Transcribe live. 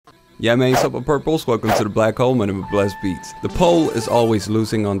Yeah man, sup purples, welcome to the black hole, my name is Blessed Beats. The poll is always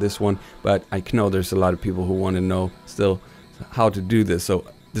losing on this one, but I know there's a lot of people who want to know still how to do this, so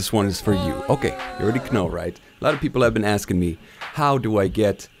this one is for you. Okay, you already know, right? A lot of people have been asking me, how do I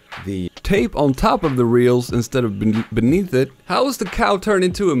get the tape on top of the reels instead of beneath it? How is the cow turned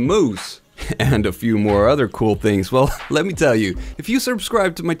into a moose? And a few more other cool things. Well, let me tell you, if you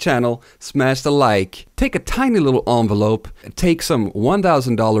subscribe to my channel, smash the like, take a tiny little envelope, take some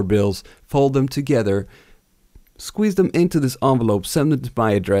 $1,000 bills, fold them together, squeeze them into this envelope, send them to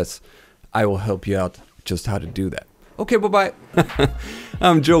my address. I will help you out just how to do that. Okay, bye-bye.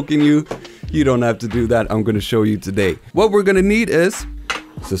 I'm joking you. You don't have to do that. I'm going to show you today. What we're going to need is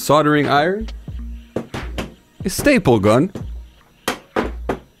a soldering iron, a staple gun,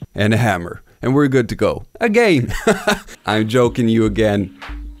 and a hammer, and we're good to go. Again, I'm joking you again.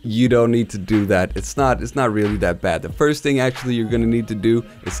 You don't need to do that. It's not really that bad. The first thing actually you're gonna need to do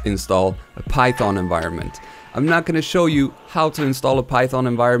is install a Python environment. I'm not gonna show you how to install a Python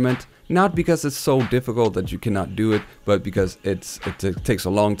environment, not because it's so difficult that you cannot do it, but because it takes a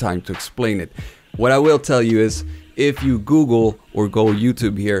long time to explain it. What I will tell you is, if you Google or go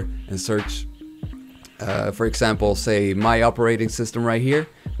YouTube here and search, for example, say my operating system right here,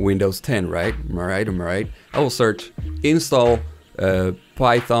 Windows 10, right? Am I right? I will search install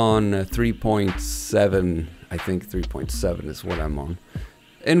Python 3.7. I think 3.7 is what I'm on.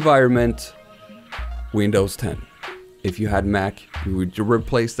 Environment Windows 10. If you had Mac, you would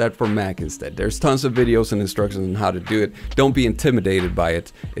replace that for Mac instead. There's tons of videos and instructions on how to do it. Don't be intimidated by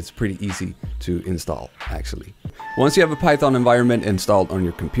it. It's pretty easy to install, actually. Once you have a Python environment installed on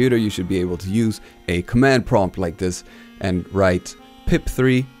your computer, you should be able to use a command prompt like this and write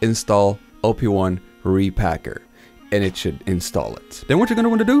pip3 install op1 repacker, and it should install it. Then what you're going to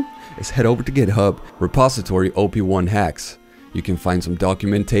want to do is head over to GitHub, repository op1 hacks. You can find some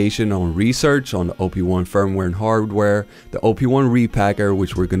documentation on research on the op1 firmware and hardware, the op1 repacker,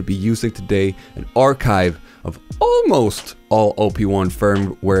 which we're going to be using today, an archive of almost all op1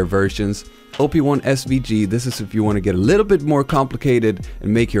 firmware versions, op1 SVG. This is if you want to get a little bit more complicated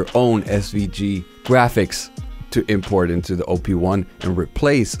and make your own SVG graphics to import into the op1 and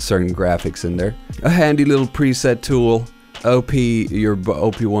replace certain graphics in there. A handy little preset tool. your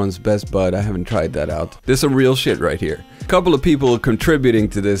OP-1's best bud. I haven't tried that out. There's some real shit right here. A couple of people contributing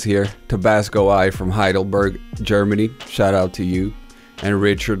to this here. Tabasco I from Heidelberg, Germany. Shout out to you. And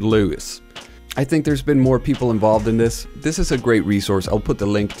Richard Lewis. I think there's been more people involved in this. This is a great resource. I'll put the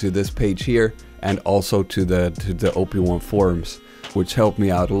link to this page here and also to the OP-1 forums, which helped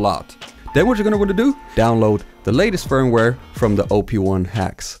me out a lot. Then what you're going to want to do, download the latest firmware from the OP-1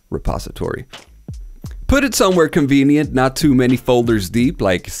 hacks repository. Put it somewhere convenient, not too many folders deep,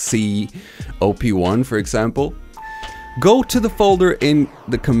 like C OP-1 for example. Go to the folder in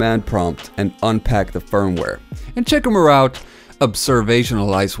the command prompt and unpack the firmware. And check them out,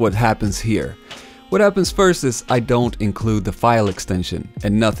 observationalize what happens here. What happens first is I don't include the file extension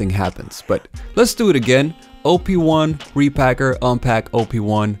and nothing happens. But let's do it again. OP-1 repacker unpack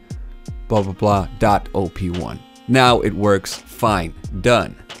OP-1 blah blah blah .op1. Now it works fine.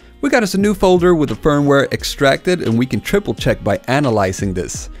 Done. We got us a new folder with the firmware extracted, and we can triple check by analyzing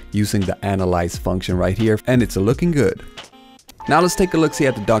this using the analyze function right here, and it's looking good. Now let's take a look see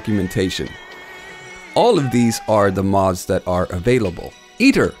at the documentation. All of these are the mods that are available.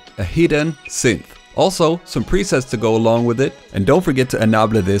 Eater, a hidden synth. Also, some presets to go along with it. And don't forget to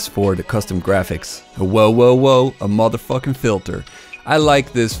enable this for the custom graphics. Whoa, whoa, whoa, a motherfucking filter. I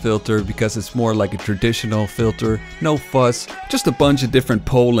like this filter because it's more like a traditional filter. No fuss, just a bunch of different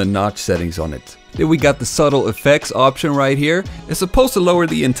pole and notch settings on it. Then we got the subtle effects option right here. It's supposed to lower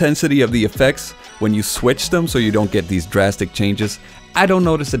the intensity of the effects when you switch them so you don't get these drastic changes. I don't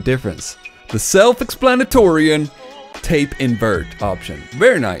notice a difference. The self-explanatory tape invert option.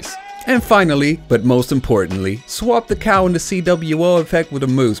 Very nice. And finally, but most importantly, swap the cow and the CWO effect with a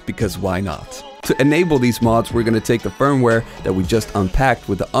moose, because why not? To enable these mods, we're going to take the firmware that we just unpacked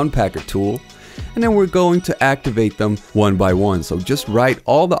with the unpacker tool, and then we're going to activate them one by one. So just write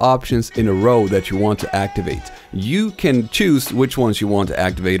all the options in a row that you want to activate. You can choose which ones you want to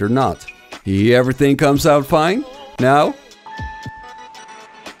activate or not. Everything comes out fine. Now,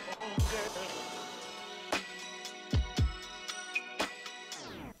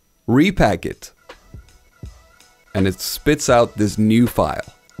 repack it, and it spits out this new file.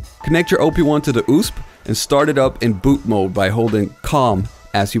 Connect your OP-1 to the USB and start it up in boot mode by holding COM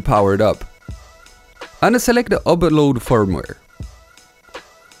as you power it up. And select the upload firmware.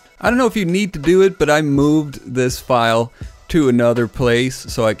 I don't know if you need to do it, but I moved this file to another place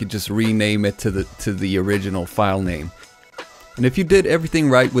so I could just rename it to the original file name. And if you did everything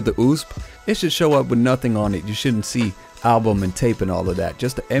right with the USP, it should show up with nothing on it. You shouldn't see album and tape and all of that.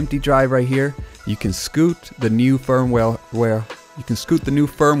 Just an empty drive right here. You can scoot the new firmware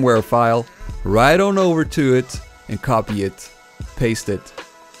file right on over to it and copy it, paste it,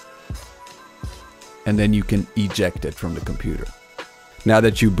 and then you can eject it from the computer. Now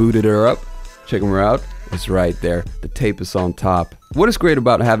that you booted her up, check her out. It's right there. The tape is on top. What is great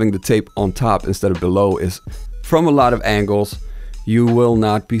about having the tape on top instead of below is from a lot of angles, you will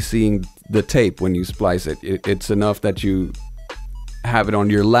not be seeing the tape when you splice it. It's enough that you have it on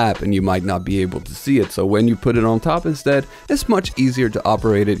your lap and you might not be able to see it. So when you put it on top instead, it's much easier to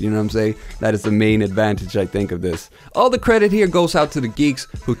operate it, you know what I'm saying? That is the main advantage, I think, of this. All the credit here goes out to the geeks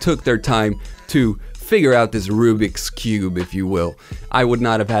who took their time to figure out this Rubik's Cube, if you will. I would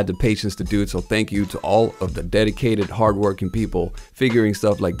not have had the patience to do it, so thank you to all of the dedicated, hardworking people figuring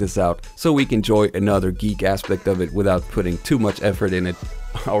stuff like this out so we can enjoy another geek aspect of it without putting too much effort in it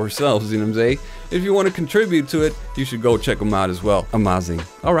ourselves, you know what I'm saying? If you want to contribute to it, you should go check them out as well. Amazing.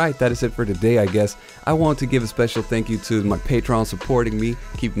 Alright, that is it for today, I guess. I want to give a special thank you to my Patreon supporting me,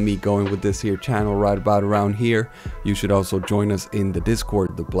 keeping me going with this here channel right about around here. You should also join us in the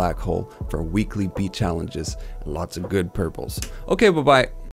Discord, the Black Hole, for weekly beat challenges and lots of good purples. Okay, bye-bye.